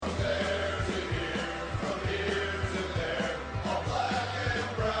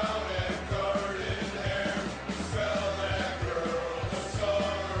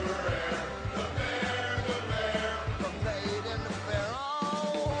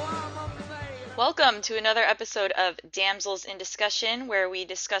Welcome to another episode of Damsels in Discussion, where we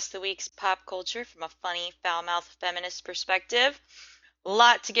discuss the week's pop culture from a funny, foul-mouthed feminist perspective. A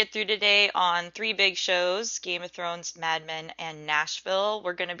lot to get through today on three big shows, Game of Thrones, Mad Men, and Nashville.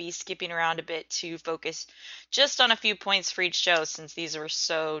 We're going to be skipping around a bit to focus just on a few points for each show since these are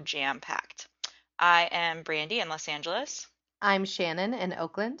so jam-packed. I am Brandy in Los Angeles. I'm Shannon in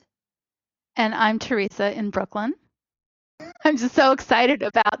Oakland. And I'm Teresa in Brooklyn. I'm just so excited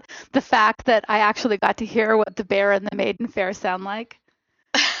about the fact that I actually got to hear what the bear and the maiden fair sound like.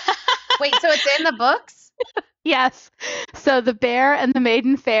 Wait, so it's in the books? Yes. So the bear and the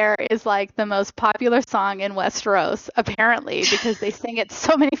maiden fair is like the most popular song in Westeros, apparently, because they sing it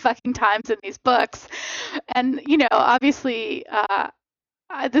so many fucking times in these books. And, obviously,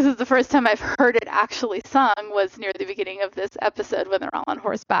 this is the first time I've heard it actually sung was near the beginning of this episode when they're all on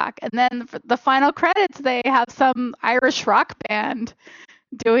horseback. And then for the final credits, they have some Irish rock band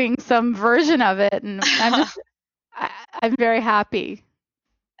doing some version of it. And I'm very happy.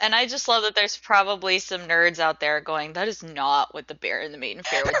 And I just love that there's probably some nerds out there going, that is not what the bear and the maiden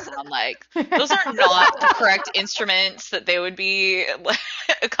fair would sound like. Those are not the correct instruments that they would be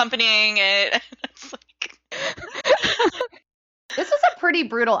accompanying it. It's like... This was a pretty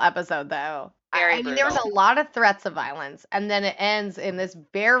brutal episode, though. Very mean, there was a lot of threats of violence, and then it ends in this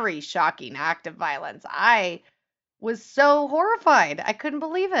very shocking act of violence. I was so horrified. I couldn't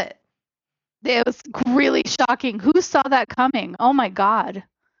believe it. It was really shocking. Who saw that coming? Oh my God.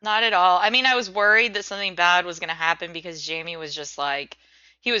 Not at all. I mean, I was worried that something bad was going to happen because Jaime was just like,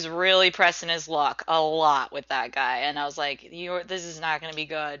 he was really pressing his luck a lot with that guy. And I was like, this is not going to be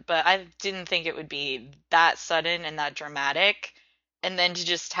good. But I didn't think it would be that sudden and that dramatic. And then to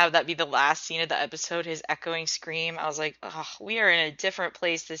just have that be the last scene of the episode, his echoing scream, I was like, oh, we are in a different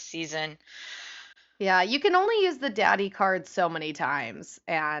place this season. Yeah, you can only use the daddy card so many times.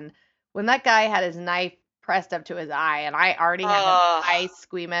 And when that guy had his knife pressed up to his eye, and I already have an eye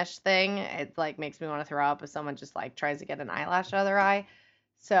squeamish thing, it like makes me want to throw up if someone just like tries to get an eyelash out of their eye.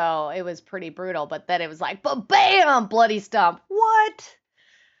 So it was pretty brutal. But then it was like, bam, bloody stump. What?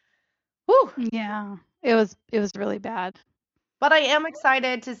 Whew. Yeah, it was really bad. But I am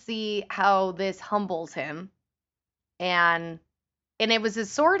excited to see how this humbles him. And it was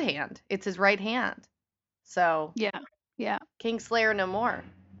his sword hand. It's his right hand. So yeah. Kingslayer no more.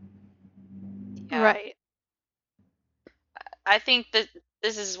 Yeah. Right. I think that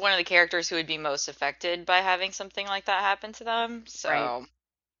this is one of the characters who would be most affected by having something like that happen to them. So Right.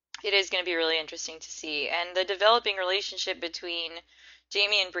 It is going to be really interesting to see. And the developing relationship between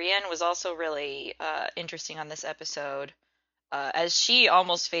Jaime and Brienne was also really interesting on this episode, as she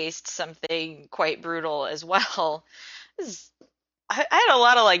almost faced something quite brutal as well. I had a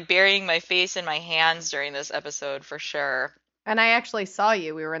lot of like burying my face in my hands during this episode for sure. And I actually saw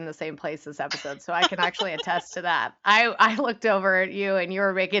you. We were in the same place this episode, so I can actually attest to that. I looked over at you and you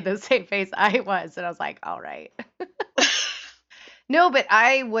were making the same face I was, and I was like, all right. No, but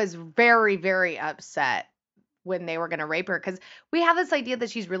I was very, very upset when they were going to rape her because we have this idea that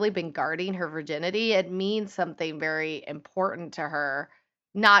she's really been guarding her virginity. It means something very important to her,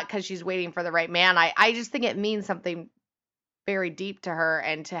 not because she's waiting for the right man. I just think it means something very deep to her,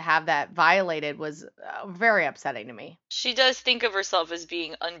 and to have that violated was very upsetting to me. She does think of herself as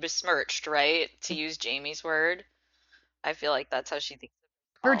being unbesmirched, right? To use Jamie's word. I feel like that's how she thinks of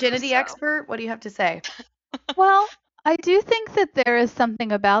herself, Virginity so. expert, what do you have to say? Well, I do think that there is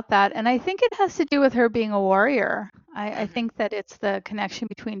something about that, and I think it has to do with her being a warrior. I think that it's the connection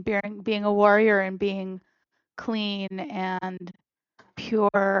between being a warrior and being clean and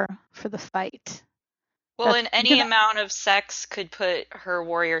pure for the fight. Well, and any amount of sex could put her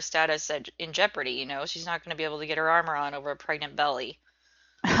warrior status in jeopardy, you know? She's not going to be able to get her armor on over a pregnant belly.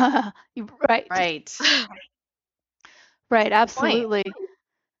 Right. Right, absolutely.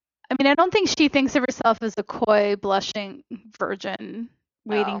 I mean, I don't think she thinks of herself as a coy, blushing virgin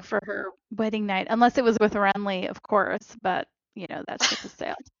waiting for her wedding night, unless it was with Renly, of course, but, that's just a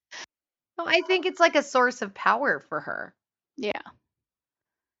sale. No, I think it's like a source of power for her. Yeah.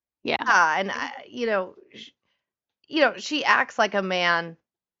 And, she acts like a man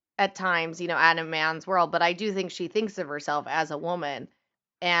at times, in a man's world, but I do think she thinks of herself as a woman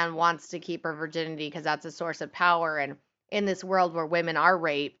and wants to keep her virginity because that's a source of power. And in this world where women are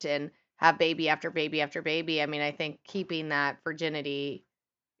raped and have baby after baby after baby, I mean, I think keeping that virginity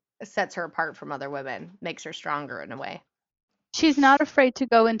sets her apart from other women, makes her stronger in a way. She's not afraid to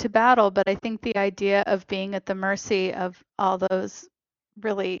go into battle, but I think the idea of being at the mercy of all those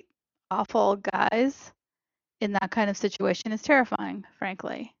really awful guys in that kind of situation is terrifying,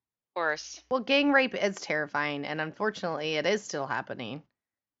 frankly. Of course. Well, gang rape is terrifying, and unfortunately, it is still happening.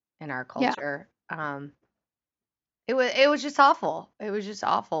 in our Yeah. culture. It was just awful. It was just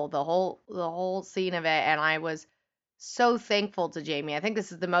awful, the whole scene of it, and I was so thankful to Jamie. I think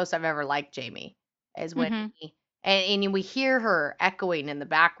this is the most I've ever liked Jamie, is when Hmm. and we hear her echoing in the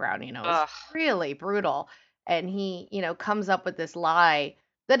background, it's Ugh. really brutal. And he, comes up with this lie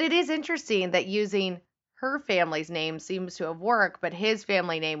that it is interesting that using her family's name seems to have worked, but his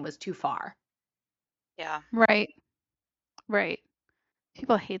family name was too far. Yeah. Right. Right.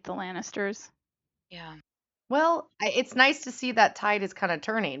 People hate the Lannisters. Yeah. Well, it's nice to see that tide is kind of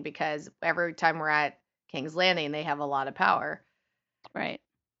turning because every time we're at King's Landing, they have a lot of power. Right.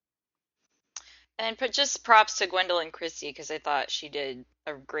 And just props to Gwendolyn Christie because I thought she did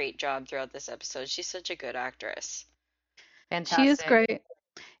a great job throughout this episode. She's such a good actress. She is Fantastic. great.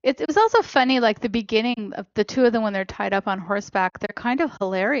 It was also funny, like the beginning of the two of them when they're tied up on horseback. They're kind of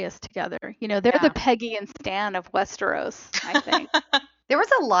hilarious together. They're Yeah. the Peggy and Stan of Westeros, I think. There was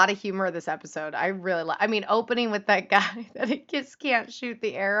a lot of humor this episode. I really I mean, opening with that guy that he just can't shoot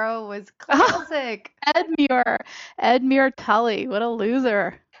the arrow was classic. Ed Muir Tully, what a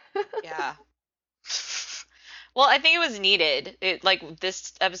loser. Yeah. Well, I think it was needed.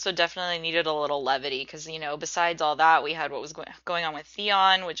 This episode definitely needed a little levity because, besides all that, we had what was going on with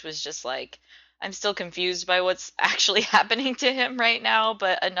Theon, which was just like I'm still confused by what's actually happening to him right now,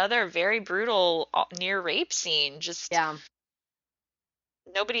 but another very brutal near rape scene. Just Yeah.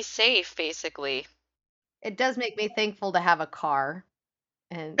 nobody's safe, basically. It does make me thankful to have a car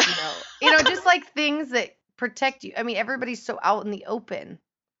and, just like things that protect you. I mean, everybody's so out in the open.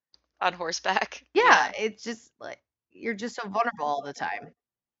 On horseback. Yeah, it's just like you're just so vulnerable all the time.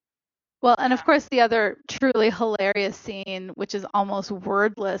 Well, and Yeah. of course, the other truly hilarious scene, which is almost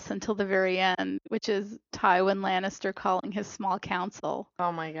wordless until the very end, which is Tywin Lannister calling his small council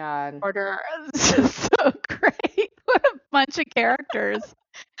Oh my God. order. It's just so great. What a bunch of characters.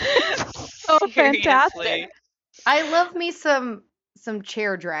 So fantastic. Seriously. I love me some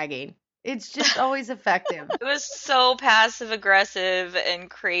chair dragging. It's just always effective. It was so passive aggressive and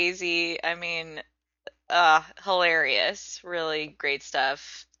crazy. I mean, hilarious. Really great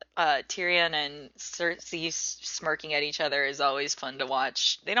stuff. Tyrion and Cersei smirking at each other is always fun to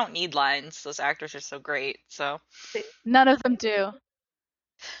watch. They don't need lines. Those actors are so great. So, None of them do.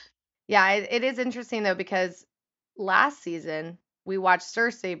 Yeah, it is interesting though because last season we watched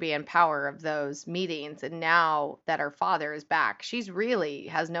Cersei be in power of those meetings, and now that her father is back, she's really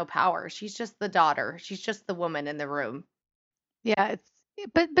has no power. She's just the daughter. She's just the woman in the room. Yeah,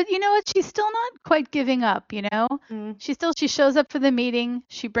 but you know what? She's still not quite giving up, Mm. She shows up for the meeting.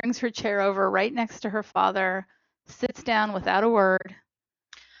 She brings her chair over right next to her father, sits down without a word.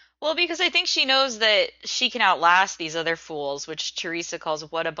 well, because I think she knows that she can outlast these other fools, which Teresa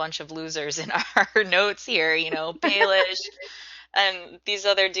calls what a bunch of losers in our notes here, Baelish and these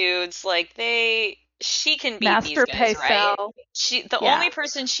other dudes, she can beat Master these guys, right? Pycelle. The Yeah. only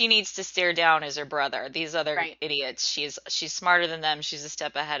person she needs to stare down is her brother. These other Right. idiots. She's smarter than them. She's a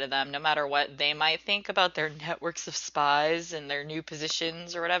step ahead of them, no matter what they might think about their networks of spies and their new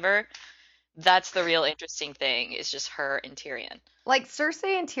positions or whatever. That's the real interesting thing, is just her and Tyrion. Like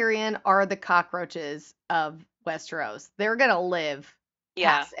Cersei and Tyrion are the cockroaches of Westeros. They're gonna live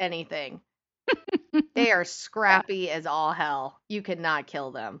Yeah. past anything. They are scrappy as all hell. You could not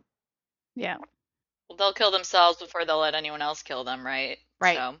kill them. Yeah, Well, they'll kill themselves before they'll let anyone else kill them, right?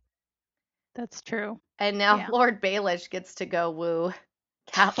 Right. So, that's true. And now Yeah. Lord Baelish gets to go woo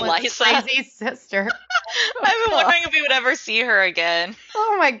Catelyn's Lysa. crazy sister. I've been wondering if we would ever see her again.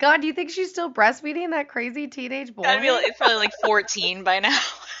 Oh my God, do you think she's still breastfeeding that crazy teenage boy? It's probably like 14 by now.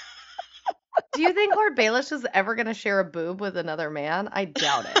 Do you think Lord Baelish is ever going to share a boob with another man? I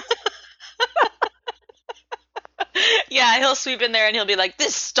doubt it. Yeah, he'll sweep in there and he'll be like,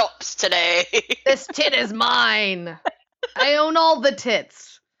 "This stops today." This tit is mine. I own all the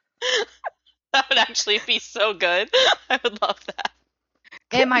tits. That would actually be so good. I would love that.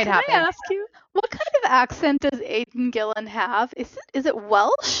 It might Can happen. I ask you, what kind of accent does Aidan Gillen have? Is it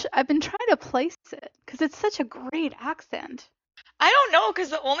Welsh? I've been trying to place it because it's such a great accent. I don't know, because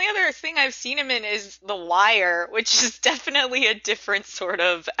the only other thing I've seen him in is The Wire, which is definitely a different sort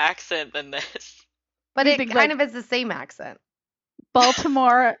of accent than this. But You it think, kind like- of is the same accent.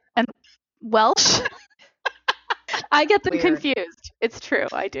 Baltimore and Welsh? I get them Weird. confused. It's true,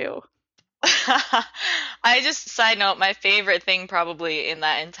 I do. Side note, my favorite thing probably in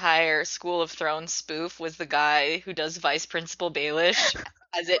that entire School of Thrones spoof was the guy who does Vice Principal Baelish.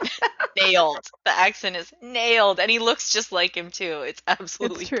 Has it nailed. The accent is nailed, and he looks just like him too. It's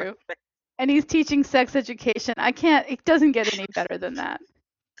absolutely It's true. perfect. And he's teaching sex education. It doesn't get any better than that.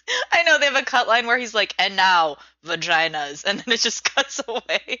 I know they have a cut line where he's like, and now vaginas, and then it just cuts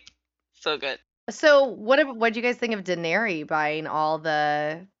away. So good. So what do you guys think of Daenerys buying all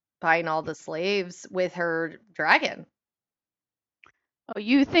the slaves with her dragon? Oh,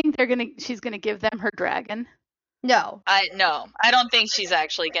 you think she's gonna give them her dragon? No. No, I don't think she's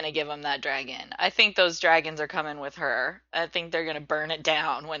actually gonna give him that dragon. I think those dragons are coming with her. I think they're gonna burn it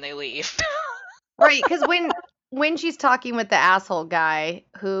down when they leave. Right, because when she's talking with the asshole guy,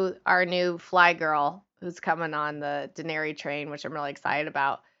 who our new fly girl, who's coming on the Daenerys train, which I'm really excited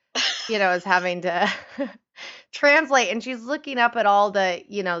about, is having to translate, and she's looking up at all the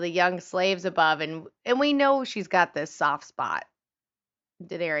young slaves above, and we know she's got this soft spot.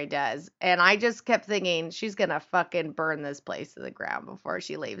 Daenerys does, and I just kept thinking she's gonna fucking burn this place to the ground before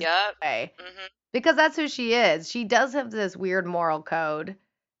she leaves Yep. away, Hmm. because that's who she is. She does have this weird moral code,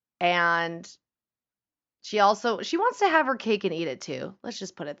 and she wants to have her cake and eat it too. Let's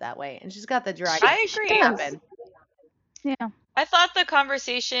just put it that way. And she's got the dragon. I She agree. does. Happen. Yeah. I thought the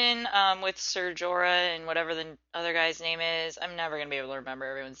conversation with Ser Jorah and whatever the other guy's name is, I'm never gonna be able to remember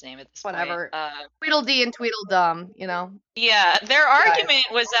everyone's name at this Whatever. point. Tweedledee and Tweedledum, Yeah, their Guys. argument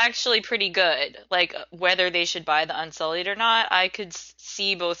was actually pretty good. Like whether they should buy the Unsullied or not, I could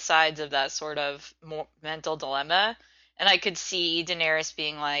see both sides of that sort of mental dilemma, and I could see Daenerys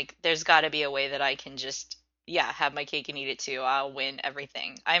being like, "There's got to be a way that I can just, yeah, have my cake and eat it too. I'll win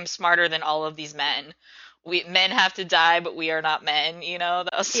everything. I'm smarter than all of these men. Men have to die, but we are not men."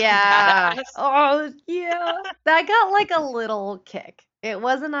 That was so Yeah. badass. Oh, yeah. That got like a little kick. It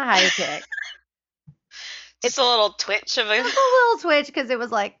wasn't a high kick. Just a little twitch of It was a little twitch because it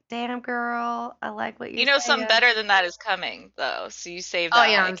was like, damn, girl, I like what you're something saying. better than that is coming though, so you save Oh, that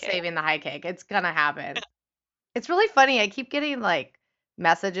yeah, high I'm kick. saving the high kick. It's gonna happen. It's really funny. I keep getting like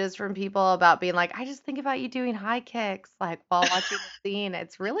messages from people about being like, I just think about you doing high kicks like while watching the scene.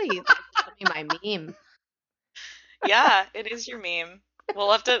 It's really becoming my meme. Yeah, it is your meme.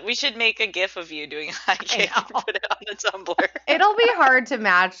 We should make a gif of you doing a high kick and know. put it on the Tumblr. It'll be hard to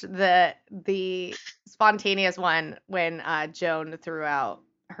match the spontaneous one when Joan threw out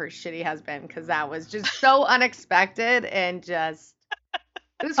her shitty husband, because that was just so unexpected and just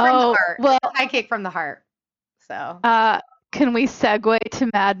it was from the Oh, heart. well, High kick from the heart. So can we segue to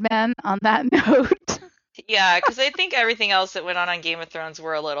Mad Men on that note? Yeah, because I think everything else that went on Game of Thrones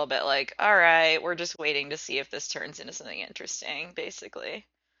were a little bit like, all right, we're just waiting to see if this turns into something interesting, basically.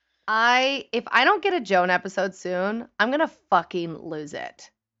 if I don't get a Joan episode soon, I'm gonna fucking lose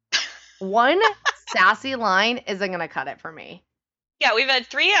it. One sassy line isn't gonna cut it for me. Yeah, we've had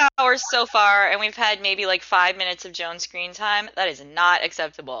 3 hours so far, and we've had maybe like 5 minutes of Joan screen time. That is not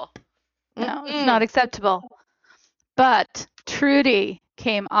acceptable. No, it's not acceptable. But Trudy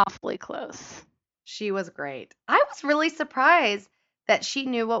came awfully close. She was great. I was really surprised that she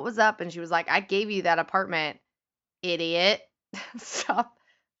knew what was up, and she was like, I gave you that apartment, idiot. Stop.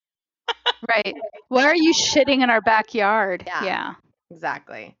 Right. Why are you shitting in our backyard? Yeah.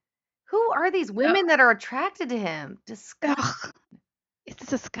 Exactly. Who are these women that are attracted to him? Disgusting. Ugh, it's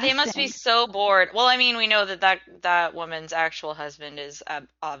disgusting. They must be so bored. Well, I mean, we know that woman's actual husband is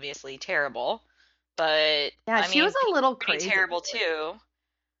obviously terrible, but Yeah, I she mean, was a little pretty crazy. terrible too.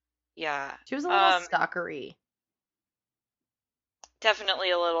 Yeah, She was a little stalkery.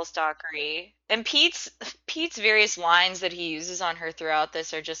 definitely a little stalkery. And Pete's various lines that he uses on her throughout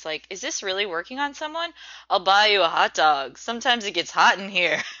this are just like, "Is this really working on someone? I'll buy you a hot dog. Sometimes it gets hot in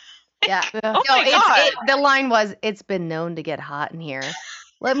here." Yeah. Yeah. Oh my God. The line was, it's been known to get hot in here.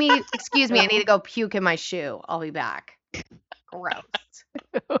 Excuse me, I need to go puke in my shoe. I'll be back. Gross.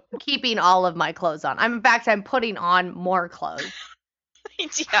 I'm keeping all of my clothes on. In fact, I'm putting on more clothes. Yeah,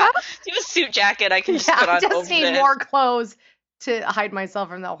 do you have a suit jacket I can just put I on just over need this? more clothes to hide myself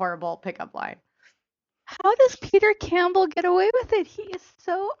from the horrible pickup line. How does Peter Campbell get away with it? He is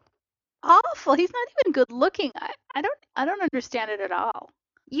so awful. He's not even good looking. I don't understand it at all.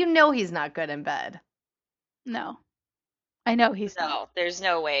 You know he's not good in bed. No. I know he's not. No, there's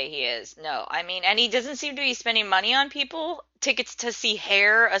no way he is. No, I mean, and he doesn't seem to be spending money on people. Tickets to see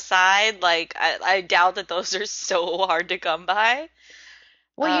Hair aside, like I doubt that those are so hard to come by.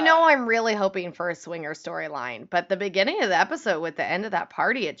 Well, I'm really hoping for a swinger storyline. But the beginning of the episode with the end of that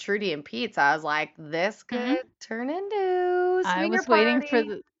party at Trudy and Pete's, I was like, this could turn into I swinger was waiting for party.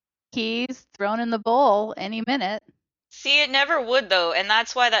 the keys thrown in the bowl any minute. See, it never would though, and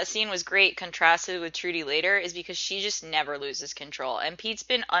that's why that scene was great contrasted with Trudy later, is because she just never loses control. And Pete's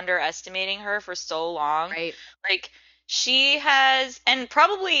been underestimating her for so long. Right. Like she has, and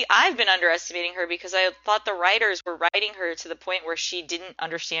probably I've been underestimating her because I thought the writers were writing her to the point where she didn't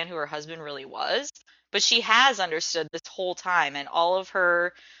understand who her husband really was. but she has understood this whole time, and all of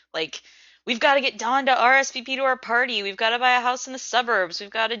her, like, we've got to get Dawn to RSVP to our party. We've got to buy a house in the suburbs. We've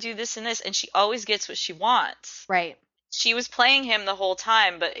got to do this and this. And she always gets what she wants. Right. She was playing him the whole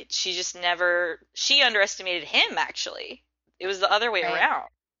time, but she just never, she underestimated him, actually. It was the other way Right. around.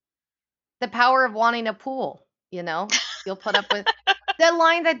 The power of wanting a pool, you know? You'll put up with the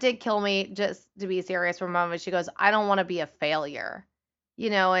line that did kill me, just to be serious for a moment. She goes, I don't want to be a failure, you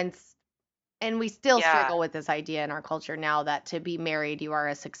know, and we still Yeah. struggle with this idea in our culture now that to be married, you are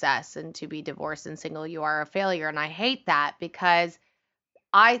a success, and to be divorced and single, you are a failure. And I hate that because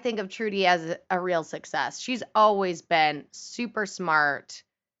I think of Trudy as a real success. She's always been super smart,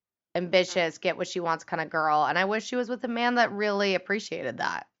 ambitious, get what she wants kind of girl. And I wish she was with a man that really appreciated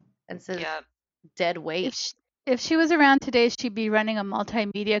that instead of Yeah. dead weight. If she was around today, she'd be running a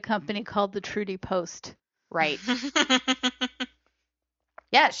multimedia company called the Trudy Post. Right.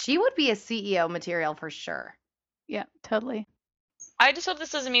 Yeah, she would be a CEO material for sure. Yeah, totally. I just hope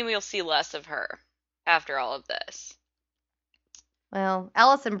this doesn't mean we'll see less of her after all of this. Well,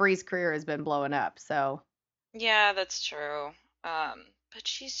 Allison Brie's career has been blowing up, so Yeah, that's true. But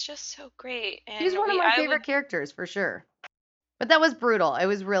she's just so great. And she's one of my favorite characters for sure. But that was brutal. It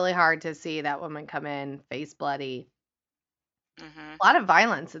was really hard to see that woman come in face bloody. Mm-hmm. A lot of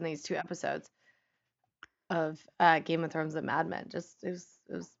violence in these 2 episodes of Game of Thrones and Mad Men. Just it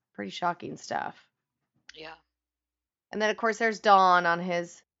was pretty shocking stuff. Yeah. And then of course there's Dawn on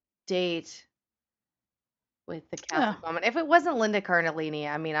his date with the Catholic woman. If it wasn't Linda Cardellini,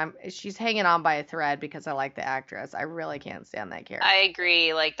 I mean, she's hanging on by a thread because I like the actress. I really can't stand that character. I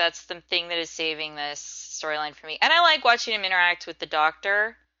agree. Like, that's the thing that is saving this storyline for me. And I like watching him interact with the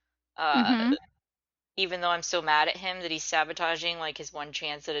doctor. Even though I'm so mad at him that he's sabotaging, like, his one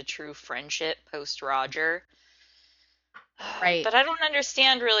chance at a true friendship post Roger. Right. But I don't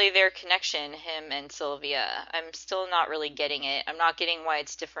understand really their connection, him and Sylvia. I'm still not really getting it. I'm not getting why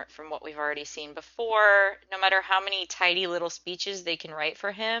it's different from what we've already seen before. No matter how many tidy little speeches they can write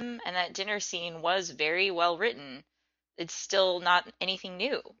for him, and that dinner scene was very well written, it's still not anything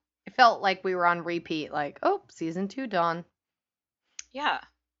new. It felt like we were on repeat, like, oh, season 2 Dawn. Yeah.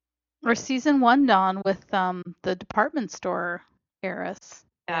 Or season 1 Dawn with the department store heiress.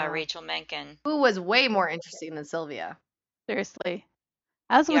 Rachel Menken. Who was way more interesting than Sylvia. Seriously.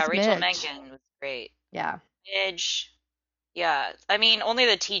 As was Rachel Midge. Menken was great. Yeah. Midge. Yeah. I mean, only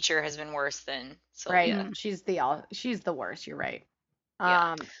the teacher has been worse than Sylvia. Right. She's the worst, you're right.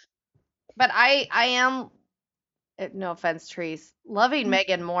 Yeah. But I am, no offense, Treese, loving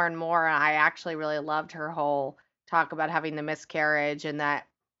Megan more and more. And I actually really loved her whole talk about having the miscarriage and that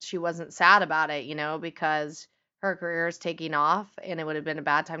she wasn't sad about it, you know, because her career is taking off and it would have been a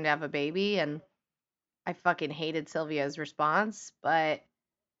bad time to have a baby. And I fucking hated Sylvia's response, but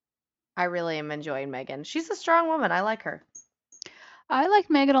I really am enjoying Megan. She's a strong woman. I like her. I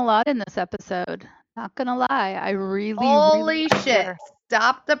like Megan a lot in this episode. Not gonna lie, I really, Holy really shit! her.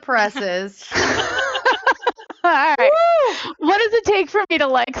 Stop the presses. All right. Woo! What does it take for me to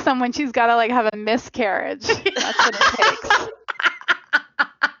like someone? She's got to like have a miscarriage. That's what it takes.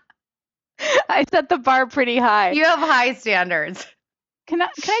 I set the bar pretty high. You have high standards. Can I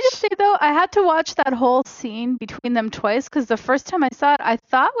just say though, I had to watch that whole scene between them twice because the first time I saw it, I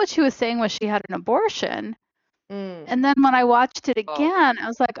thought what she was saying was she had an abortion. And then when I watched it again, I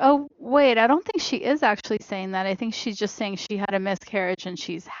was like, oh, wait, I don't think she is actually saying that. I think she's just saying she had a miscarriage and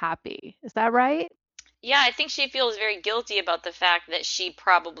she's happy. Is that right? Yeah, I think she feels very guilty about the fact that she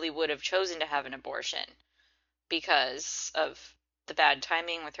probably would have chosen to have an abortion because of the bad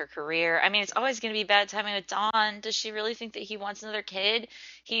timing with her career. I mean, it's always going to be bad timing with Dawn. Does she really think that he wants another kid?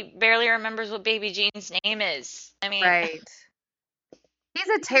 He barely remembers what baby Jean's name is. I mean, right. He's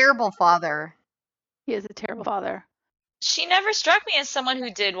a terrible father. He is a terrible father. She never struck me as someone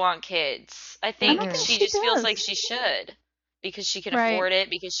who did want kids. I think she just feels like she should because she can afford it,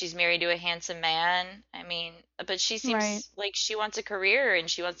 because she's married to a handsome man. I mean, but she seems like she wants a career and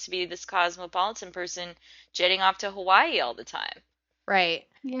she wants to be this cosmopolitan person jetting off to Hawaii all the time. Right.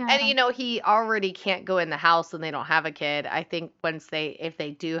 Yeah. And you know, he already can't go in the house when they don't have a kid. I think if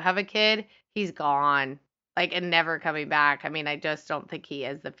they do have a kid, he's gone. Like, and never coming back. I mean, I just don't think he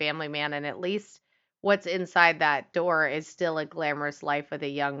is the family man, and at least what's inside that door is still a glamorous life with a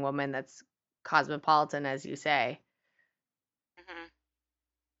young woman that's cosmopolitan, as you say. Mm-hmm.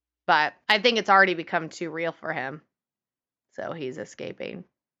 But I think it's already become too real for him. So he's escaping.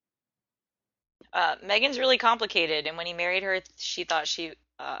 Megan's really complicated, and when he married her, he thought she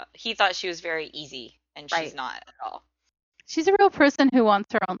was very easy, and she's not at all. She's a real person who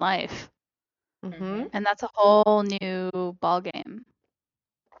wants her own life. Mm-hmm. And that's a whole new ballgame.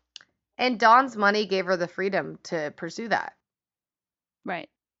 And Dawn's money gave her the freedom to pursue that. Right.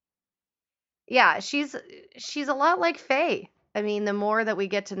 Yeah, she's a lot like Faye. I mean, the more that we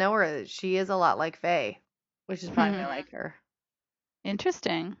get to know her, she is a lot like Faye, which is probably why I like her.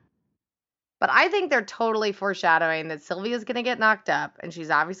 Interesting. But I think they're totally foreshadowing that Sylvia's going to get knocked up, and she's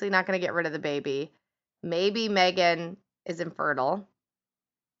obviously not going to get rid of the baby. Maybe Megan is infertile,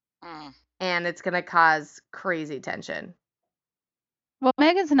 and it's going to cause crazy tension. Well,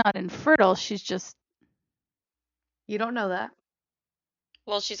 Megan's not infertile. She's just. You don't know that.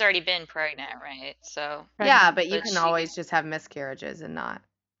 Well, she's already been pregnant, right? So. Yeah, but you can always just have miscarriages and not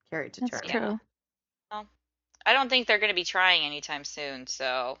carry it to term. That's true. Well, I don't think they're going to be trying anytime soon,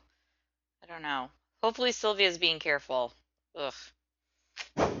 so I don't know. Hopefully Sylvia's being careful. Ugh.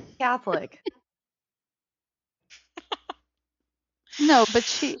 Catholic. No, but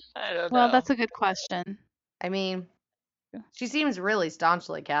she. I don't know. Well, that's a good question. I mean, she seems really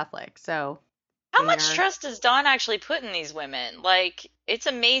staunchly Catholic, so. How much trust does Dawn actually put in these women? Like, it's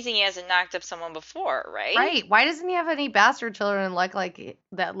amazing he hasn't knocked up someone before, right? Right. Why doesn't he have any bastard children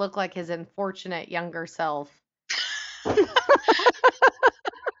that look like his unfortunate younger self?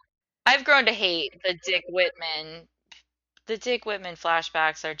 I've grown to hate the Dick Whitman. The Dick Whitman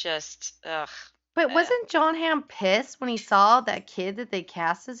flashbacks are just, ugh. But wasn't John Hamm pissed when he saw that kid that they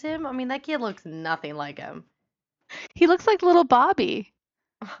cast as him? I mean, that kid looks nothing like him. He looks like little Bobby.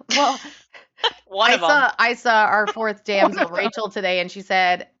 Well, One of them. I saw our fourth damsel, Rachel, today, and she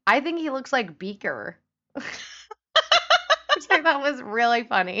said, I think he looks like Beaker. Which I thought was really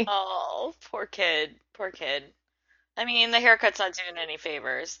funny. Oh, poor kid. Poor kid. I mean, the haircut's not doing any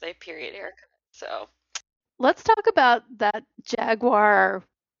favors. They period haircut, so. Let's talk about that Jaguar.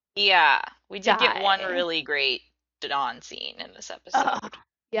 Yeah, we did get Die. one really great Dawn scene in this episode.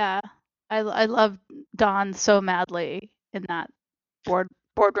 Yeah, I love Dawn so madly in that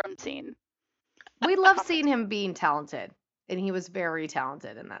boardroom scene. We love seeing him being talented, and he was very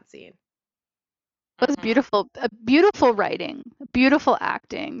talented in that scene. It was beautiful, beautiful writing, beautiful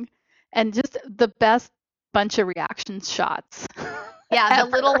acting, and just the best bunch of reaction shots. Yeah, the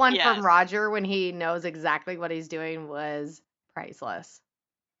little one Yes. from Roger when he knows exactly what he's doing was priceless.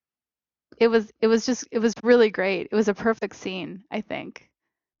 It was really great. It was a perfect scene, I think.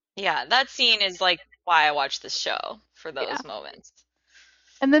 Yeah, that scene is like why I watch this show, for those moments.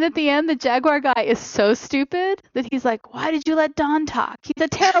 And then at the end, the Jaguar guy is so stupid that he's like, "Why did you let Dawn talk? He's a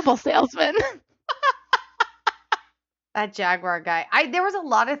terrible salesman." That Jaguar guy. There was a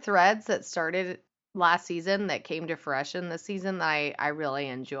lot of threads that started last season that came to fruition this season that I really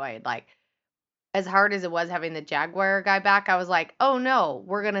enjoyed. Like, as hard as it was having the Jaguar guy back, I was like, oh no,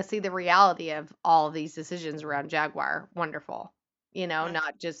 we're going to see the reality of all of these decisions around Jaguar. Wonderful. You know,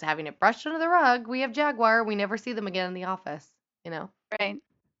 not just having it brushed under the rug. We have Jaguar. We never see them again in the office, you know? Right.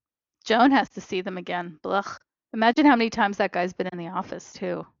 Joan has to see them again. Blech. Imagine how many times that guy's been in the office,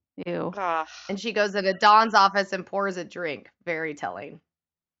 too. Ew. Ugh. And she goes into Dawn's office and pours a drink. Very telling.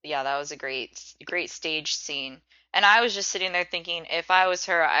 Yeah, that was a great stage scene. And I was just sitting there thinking, if I was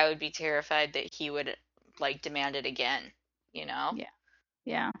her, I would be terrified that he would, like, demand it again, you know?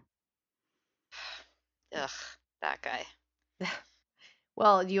 Yeah. Ugh, that guy.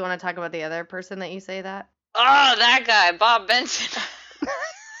 Well, do you want to talk about the other person that you say that? Oh, that guy, Bob Benson.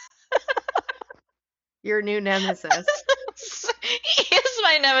 Your new nemesis. He is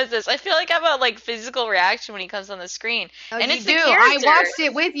my nemesis. I feel like I have a like physical reaction when he comes on the screen. Oh, and you it's do. the I character. watched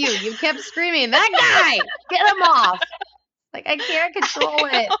it with you. You kept screaming, that guy! Get him off! Like, I can't control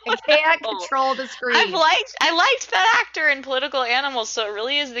it. I can't control the screen. I liked that actor in Political Animals, so it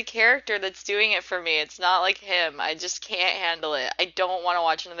really is the character that's doing it for me. It's not like him. I just can't handle it. I don't want to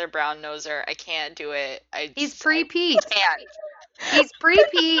watch another brown noser. I can't do it. He's pre-Pete. I can't. He's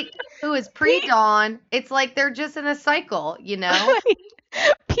pre-Pete, who is pre-Dawn. It's like they're just in a cycle, you know?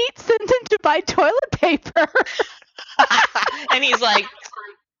 Pete sent him to buy toilet paper. And he's like,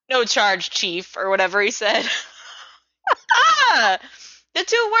 no charge, chief, or whatever he said. The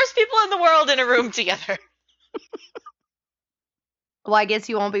two worst people in the world in a room together. Well, I guess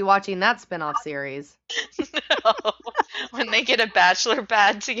you won't be watching that spin-off series. No. When they get a bachelor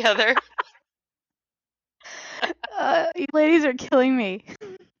pad together. You ladies are killing me.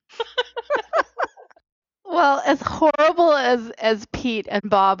 Well, as horrible as Pete and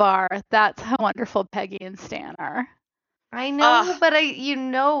Bob are, that's how wonderful Peggy and Stan are. I know, but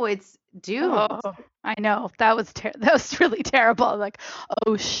it's doomed. Oh, I know. That was really terrible. Like,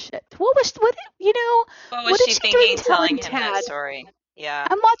 oh shit. What was What was what she is she thinking doing telling him Ted? that story? Yeah.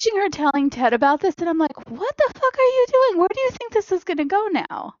 I'm watching her telling Ted about this, and I'm like, what the fuck are you doing? Where do you think this is gonna go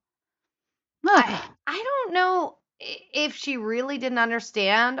now? Ugh. I don't know if she really didn't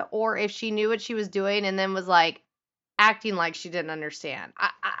understand or if she knew what she was doing and then was like acting like she didn't understand.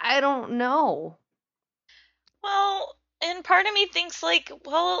 I don't know. Well, and part of me thinks like,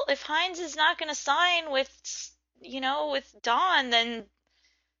 well, if Hines is not going to sign with Dawn, then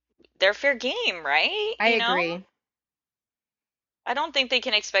they're fair game, right? I agree. I don't think they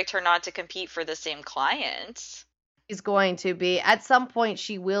can expect her not to compete for the same clients. She's going to be at some point.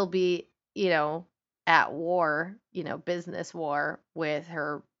 She will be, at war, business war with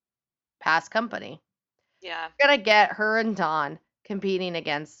her past company. Yeah. We're gonna get her and Dawn competing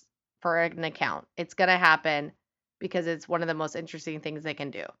against for an account. It's gonna happen because it's one of the most interesting things they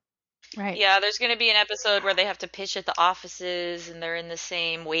can do. Right. Yeah, there's going to be an episode where they have to pitch at the offices and they're in the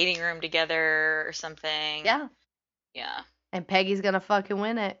same waiting room together or something. Yeah. Yeah. And Peggy's gonna fucking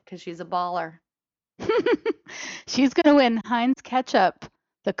win it because she's a baller. She's going to win Heinz Ketchup,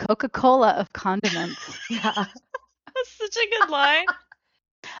 the Coca-Cola of condiments. Yeah. That's such a good line.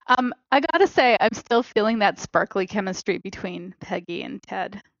 I gotta say, I'm still feeling that sparkly chemistry between Peggy and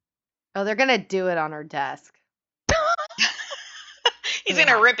Ted. Oh, they're gonna do it on her desk. He's going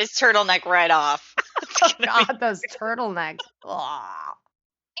to rip his turtleneck right off. Oh God, those turtlenecks. Ugh.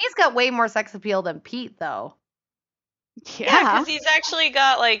 He's got way more sex appeal than Pete, though. Yeah, because he's actually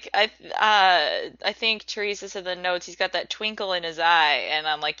got like I think Teresa said in the notes he's got that twinkle in his eye, and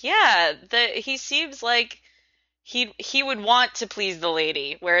I'm like, yeah, he seems like he would want to please the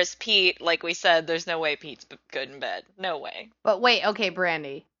lady, whereas Pete, like we said, there's no way Pete's good in bed, no way. But wait, okay,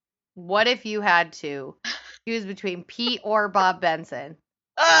 Brandy, what if you had to choose between Pete or Bob Benson?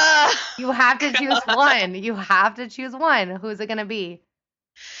 You have to choose one. You have to choose one. Who's it gonna be?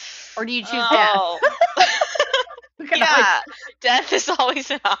 Or do you choose death? Yeah, death is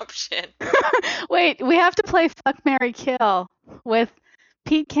always an option. Wait, we have to play Fuck, Marry, Kill with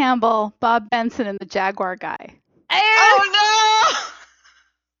Pete Campbell, Bob Benson, and the Jaguar guy. Oh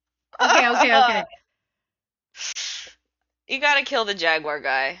no! Okay. You gotta kill the Jaguar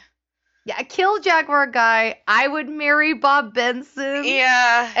guy. Yeah, kill Jaguar guy. I would marry Bob Benson.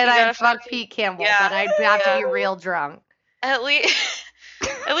 Yeah. And I'd fuck Pete Campbell, but I'd have to be real drunk. At least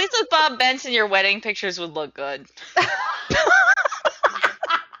with Bob Benson, your wedding pictures would look good.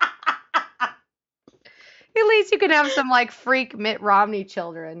 At least you can have some like freak Mitt Romney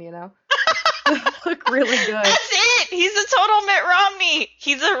children, look really good. That's it. He's a total Mitt Romney.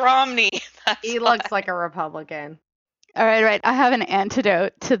 He's a Romney. He looks like a Republican. All right. I have an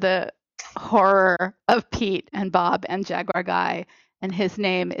antidote to the horror of Pete and Bob and Jaguar guy, and his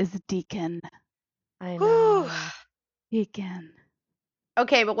name is Deacon. I know. Deacon.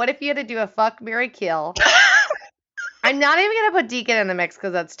 Okay, but what if you had to do a fuck, marry, kill? I'm not even gonna put Deacon in the mix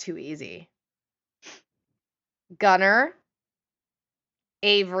because that's too easy. Gunner,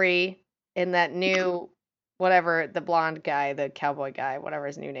 Avery, and that new whatever, the blonde guy, the cowboy guy, whatever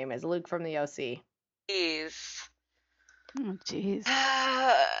his new name is, Luke from the OC. Jeez. Oh, jeez.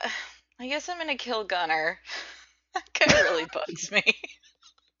 I guess I'm gonna kill Gunner. That guy really bugs me.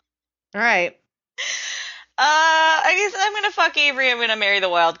 All right. I guess I'm gonna fuck Avery. I'm gonna marry the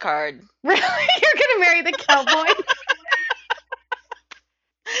wild card. Really? You're gonna marry the cowboy?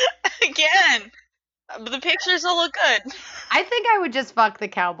 Again, the pictures will look good. I think I would just fuck the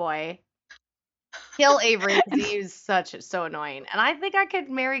cowboy. Kill Avery because he's so annoying. And I think I could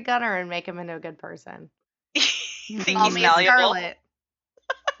marry Gunner and make him into a good person. You think I'll he's be malleable? Scarlet.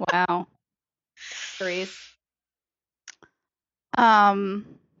 Wow. Therese.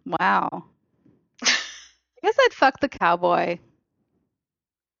 Wow. I guess I'd fuck the cowboy.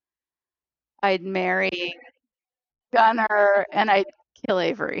 I'd marry Gunner, and I'd kill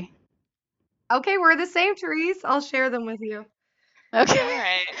Avery. Okay, we're the same, Therese. I'll share them with you. Okay. All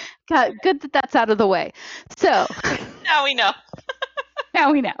right. Good that that's out of the way. So Now we know.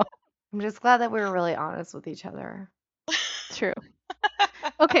 now we know. I'm just glad that we were really honest with each other. True.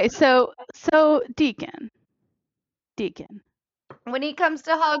 Okay, so Deacon. When he comes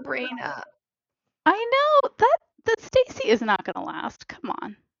to hug Raina. I know that Stacy is not gonna last. Come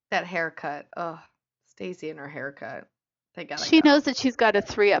on. That haircut. Oh, Stacy and her haircut. They gotta She go. knows that she's got a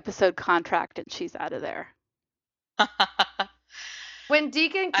 3-episode contract and she's out of there. When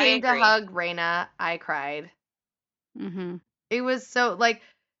Deacon I came to agree. hug Raina, I cried. Mm-hmm. It was so like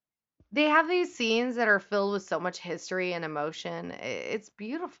they have these scenes that are filled with so much history and emotion. It's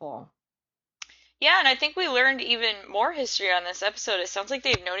beautiful. Yeah, and I think we learned even more history on this episode. It sounds like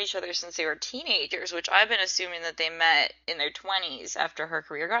they've known each other since they were teenagers, which I've been assuming that they met in their 20s after her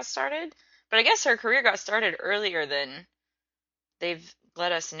career got started. But I guess her career got started earlier than they've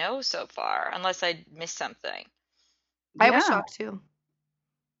let us know so far, unless I missed something. I was shocked too.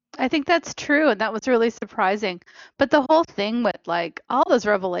 I think that's true, and that was really surprising. But the whole thing with like all those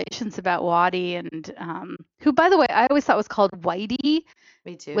revelations about Waddy and who, by the way, I always thought was called Whitey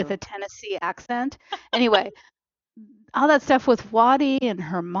Me with too. a Tennessee accent. Anyway, all that stuff with Waddy and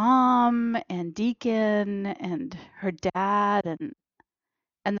her mom and Deacon and her dad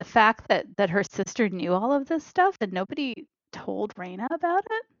and the fact that her sister knew all of this stuff and nobody told Raina about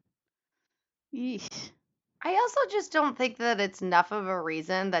it. Yeesh. I also just don't think that it's enough of a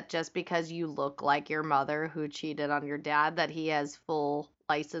reason that just because you look like your mother who cheated on your dad, that he has full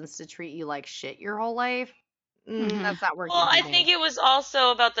license to treat you like shit your whole life. Hmm. That's not Well, working for I me. think it was also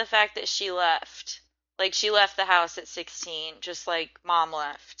about the fact that she left. Like, she left the house at 16, just like mom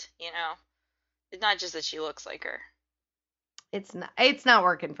left, you know? It's not just that she looks like her. It's not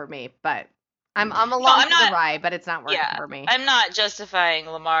working for me, but I'm No, along I'm for the not, ride, but it's not working yeah, for me. I'm not justifying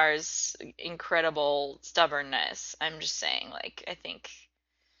Lamar's incredible stubbornness. I'm just saying, like, I think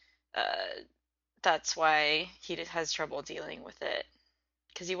uh, that's why he has trouble dealing with it.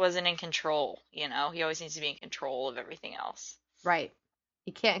 Because he wasn't in control, you know? He always needs to be in control of everything else. Right.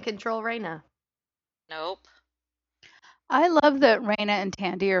 You can't control Raina. Nope. I love that Raina and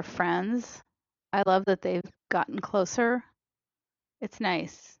Tandy are friends. I love that they've gotten closer. It's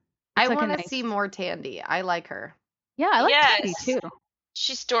nice. I It's like a want to see nice. more Tandy. I like her. Yeah, I like Tandy Yes. too.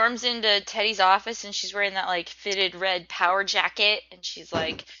 She storms into Teddy's office and she's wearing that like fitted red power jacket and she's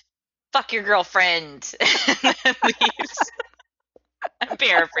like, "Fuck your girlfriend," and then leaves. I'm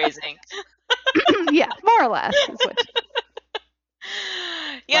paraphrasing. Yeah, more or less is what.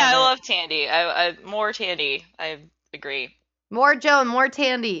 Yeah, Love I it. love Tandy. I more Tandy. I agree. More Joan, more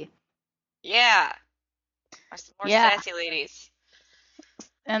Tandy. Yeah, more Yeah, sassy ladies.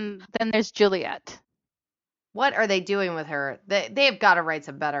 and then there's Juliet. What are they doing with her? They've got to write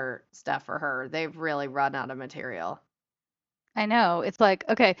some better stuff for her. They've really run out of material. I know. It's like,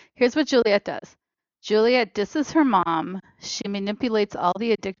 okay, here's what Juliet does. Juliet disses her mom. She manipulates all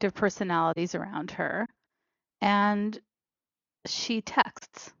the addictive personalities around her, and she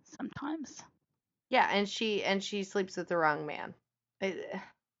texts sometimes. Yeah, and she sleeps with the wrong man. It-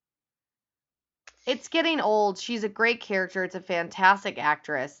 It's getting old. She's a great character. It's a fantastic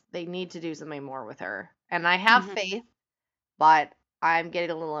actress. They need to do something more with her. And I have Hmm. faith, but I'm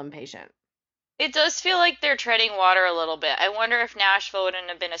getting a little impatient. It does feel like they're treading water a little bit. I wonder if Nashville wouldn't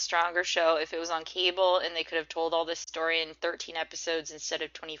have been a stronger show if it was on cable and they could have told all this story in 13 episodes instead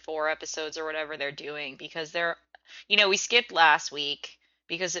of 24 episodes or whatever they're doing because we skipped last week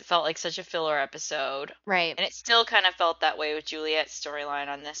because it felt like such a filler episode. Right. And it still kind of felt that way with Juliet's storyline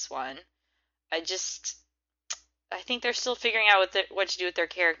on this one. I think they're still figuring out what to do with their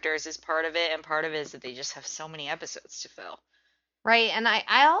characters is part of it, and part of it is that they just have so many episodes to fill. Right. And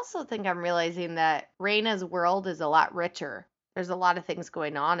I also think I'm realizing that Raina's world is a lot richer. There's a lot of things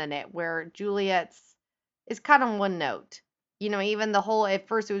going on in it where Juliet's is kind of one note. Even the whole, at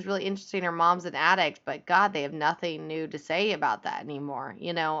first it was really interesting her mom's an addict, but God, they have nothing new to say about that anymore.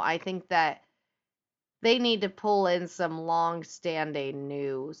 I think that they need to pull in some long-standing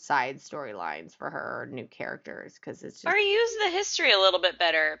new side storylines for her, new characters, because it's Or just use the history a little bit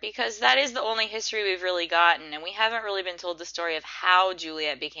better, because that is the only history we've really gotten, and we haven't really been told the story of how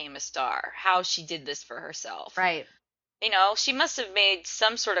Juliet became a star, how she did this for herself. right. She must have made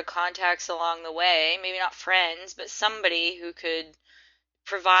some sort of contacts along the way, maybe not friends, but somebody who could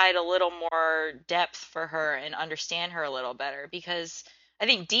provide a little more depth for her and understand her a little better, because I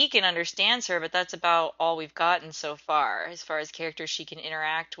think Deacon understands her, but that's about all we've gotten so far as characters she can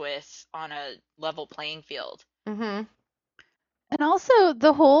interact with on a level playing field. Mm-hmm. And also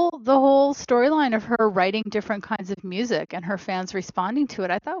the whole storyline of her writing different kinds of music and her fans responding to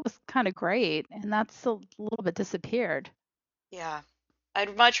it, I thought was kind of great, and that's a little bit disappeared. Yeah.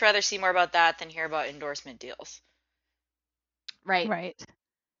 I'd much rather see more about that than hear about endorsement deals. Right. Right.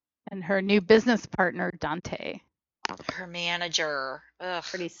 And her new business partner, Dante. Her manager. Ugh.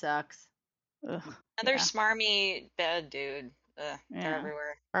 Pretty sucks. Ugh, Another yeah, smarmy bad dude. Ugh. They're yeah.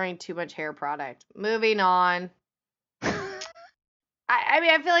 everywhere. Wearing too much hair product. Moving on. I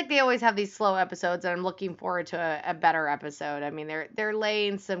mean, I feel like they always have these slow episodes, and I'm looking forward to a better episode. I mean, they're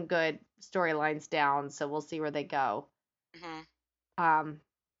laying some good storylines down, so we'll see where they go. Hmm. Um,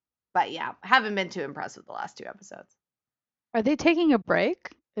 but yeah, haven't been too impressed with the last two episodes. Are they taking a break?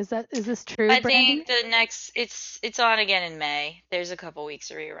 Is this true, I Brandy? think the next it's on again in May. There's a couple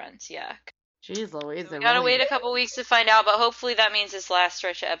weeks of reruns, yeah. Jeez Louise, So we they're gotta really wait a couple weeks to find out, but hopefully that means this last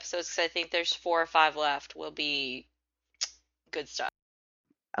stretch of episodes, because I think there's 4 or 5 left, will be good stuff.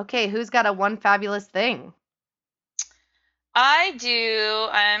 okay. Who's got a one fabulous thing? I do.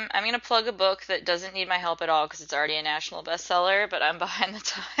 I'm gonna plug a book that doesn't need my help at all because it's already a national bestseller, but I'm behind the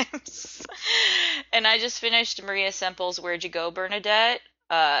times. And I just finished Maria Semple's Where'd You Go, Bernadette?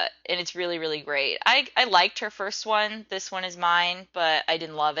 And it's really, really great. I liked her first one. This one is mine, but I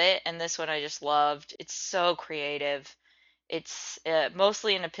didn't love it. And this one I just loved. It's so creative. It's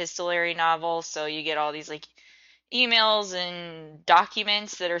mostly an epistolary novel, so you get all these like emails and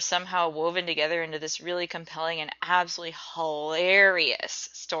documents that are somehow woven together into this really compelling and absolutely hilarious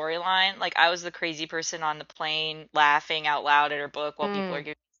storyline. Like I was the crazy person on the plane laughing out loud at her book while people are Mm.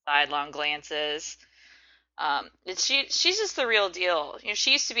 giving sidelong glances. She's just the real deal.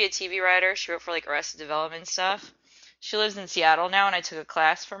 She used to be a TV writer. She wrote for like Arrested Development stuff. She lives in Seattle now, and I took a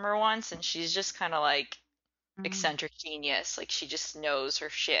class from her once, and she's just kind of like Mm. eccentric genius. Like she just knows her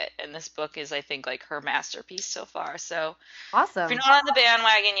shit. And this book is, I think, like her masterpiece so far. So if you're Awesome. not on the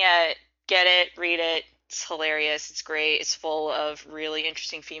bandwagon yet, get it, read it. It's hilarious. It's great. It's full of really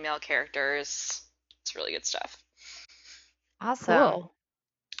interesting female characters. It's really good stuff. Awesome. Cool.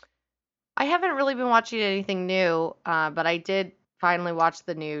 I haven't really been watching anything new, but I did finally watch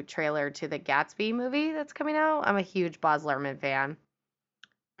the new trailer to the Gatsby movie that's coming out. I'm a huge Baz Luhrmann fan.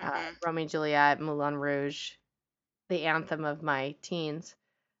 Hmm. Romeo and Juliet, Moulin Rouge, the anthem of my teens.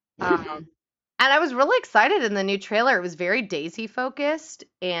 Um, Hmm. and I was really excited in the new trailer. It was very Daisy focused,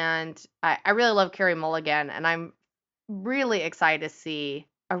 and I really love Carey Mulligan, and I'm really excited to see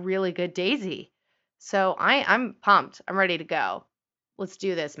a really good Daisy. So I'm pumped. I'm ready to go. Let's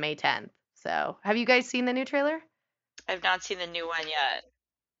do this May 10th. So, have you guys seen the new trailer? I've not seen the new one yet.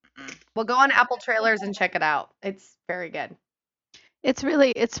 Mm. Well, go on Apple Trailers and check it out. It's very good. It's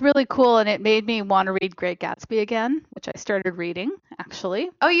really cool, and it made me want to read Great Gatsby again, which I started reading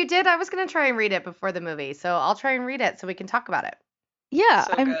actually. Oh, you did? I was gonna try and read it before the movie, so I'll try and read it so we can talk about it. Yeah,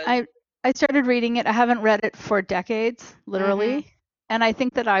 So I'm good. I started reading it. I haven't read it for decades, Mm-hmm. literally. And I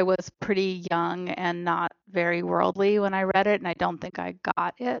think that I was pretty young and not very worldly when I read it, and I don't think I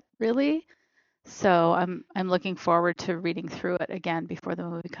got it really. So I'm looking forward to reading through it again before the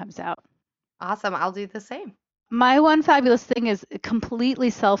movie comes out. Awesome. I'll do the same. My one fabulous thing is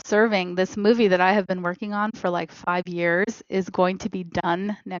completely self-serving. This movie that I have been working on for like 5 years is going to be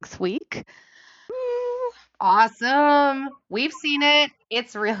done next week. Woo. Awesome. We've seen it.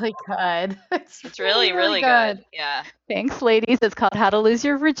 It's really good. It's It's really, really, really really good. good. Yeah. Thanks, ladies. It's called How to Lose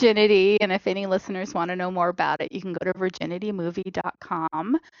Your Virginity. And if any listeners want to know more about it, you can go to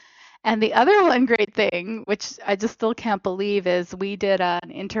virginitymovie.com. And the other one great thing, which I just still can't believe, is we did an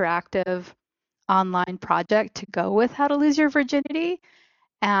interactive online project to go with How to Lose Your Virginity.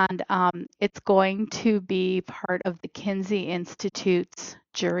 And it's going to be part of the Kinsey Institute's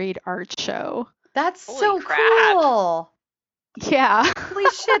juried art show. That's Holy so crap. cool. Yeah. Holy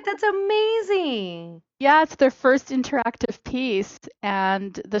shit, that's amazing. Yeah, it's their first interactive piece,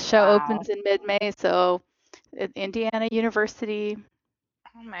 and the show Wow. opens in mid-May, so at Indiana University.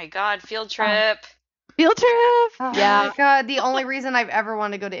 Oh my God. Field Uh, trip. Field trip. Oh Yeah. my God, the only reason I've ever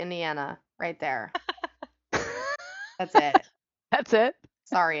wanted to go to Indiana, right there. That's it. That's it.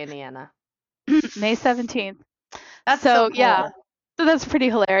 Sorry, Indiana. May 17th. That's so So yeah, cool. so that's pretty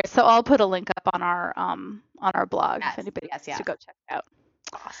hilarious. So I'll put a link up on our blog if Yes, anybody yes, wants to yes. go check it out.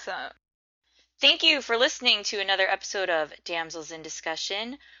 Awesome. Thank you for listening to another episode of Damsels in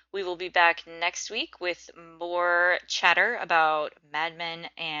Discussion. We will be back next week with more chatter about Mad Men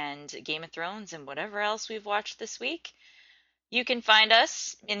and Game of Thrones and whatever else we've watched this week. You can find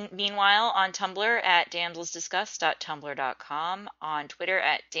us, meanwhile, on Tumblr at damselsdiscuss.tumblr.com, on Twitter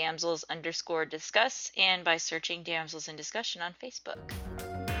at damsels_discuss, and by searching Damsels in Discussion on Facebook.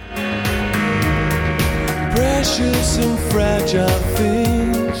 Precious and fragile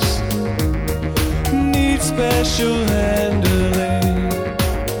things need special help.